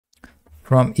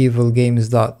From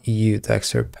evilgames.eu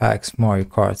texture packs Mario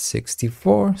Kart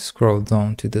 64, scroll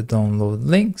down to the download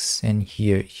links, and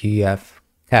here you have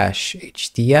cache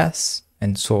HDS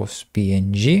and source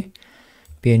PNG.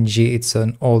 PNG, it's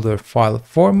an older file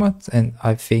format, and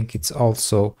I think it's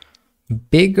also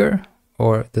bigger,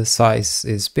 or the size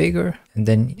is bigger. And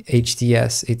then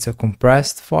HDS, it's a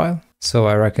compressed file, so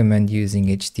I recommend using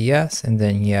HDS. And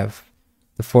then you have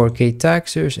the 4K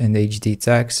textures and HD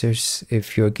textures.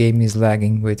 If your game is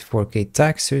lagging with 4K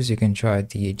textures, you can try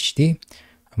the HD.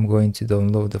 I'm going to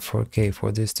download the 4K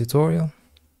for this tutorial.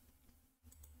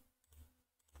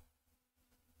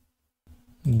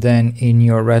 Then in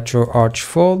your RetroArch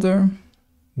folder,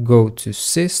 go to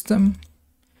System,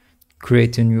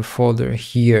 create a new folder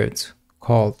here. It's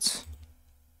called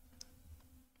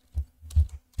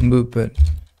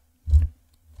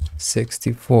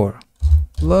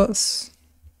Muper64Plus.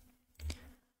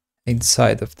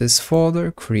 Inside of this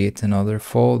folder, create another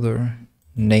folder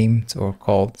named or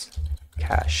called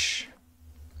cache.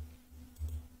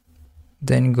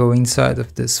 Then go inside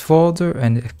of this folder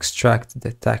and extract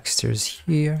the textures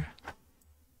here.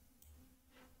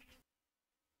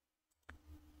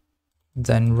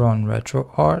 Then run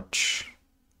RetroArch.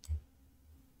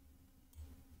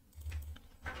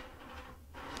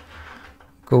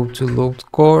 Go to load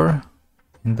core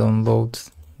and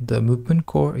download the Mupen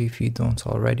core if you don't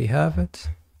already have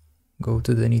it. Go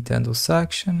to the Nintendo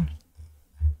section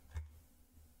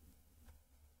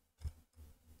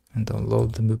and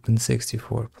download the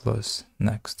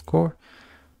Mupen64Plus-Next core.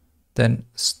 Then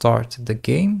start the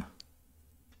game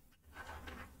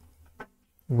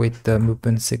with the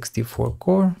Mupen64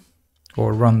 core,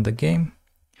 or run the game.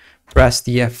 Press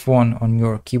the F1 on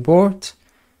your keyboard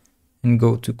and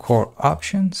go to core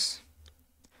options.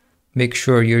 Make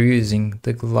sure you're using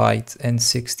the Glide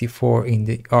N64 in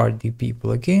the RDP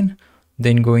plugin.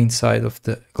 Then go inside of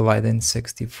the Glide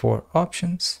N64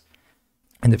 options.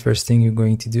 And the first thing you're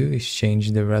going to do is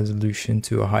change the resolution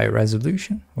to a higher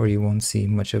resolution, or you won't see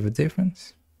much of a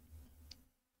difference.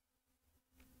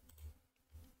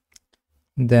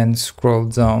 Then scroll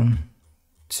down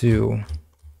to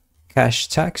cache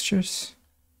textures.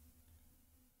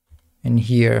 And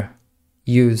here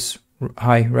use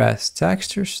high res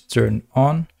textures, turn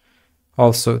on.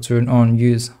 Also turn on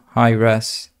use high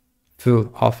res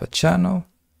full alpha channel,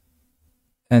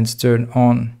 and turn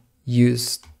on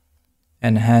use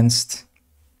enhanced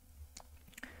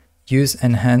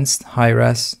high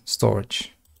res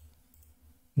storage.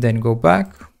 Then go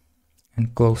back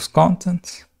and close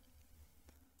content.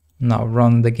 Now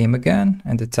run the game again,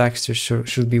 and the texture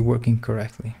should be working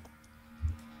correctly.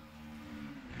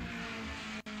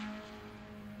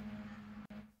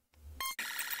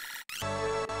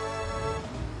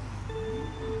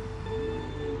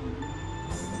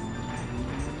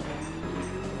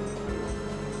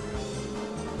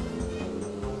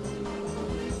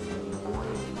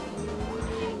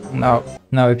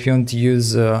 Now if you want to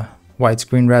use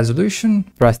widescreen resolution,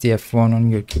 press the F1 on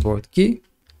your keyboard key.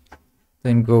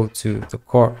 Then go to the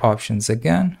core options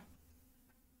again,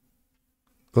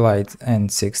 Glide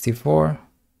N64,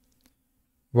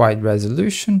 wide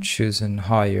resolution, choose a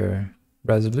higher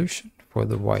resolution for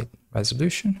the wide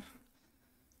resolution.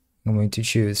 I'm going to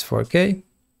choose 4K.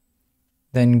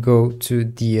 Then go to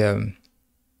the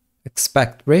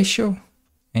aspect ratio,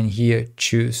 and here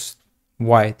choose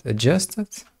wide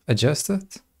adjusted.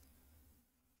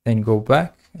 Then go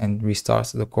back and restart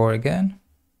the core again.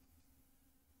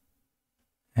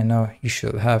 And now you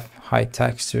should have high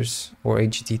textures or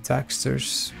HD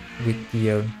textures with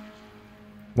the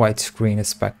widescreen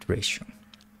aspect ratio.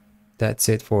 That's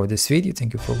it for this video.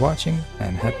 Thank you for watching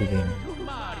and happy gaming.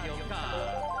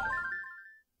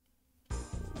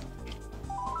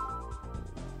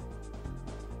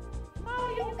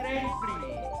 Mario Grand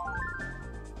Prix.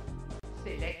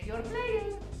 Select your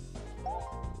player.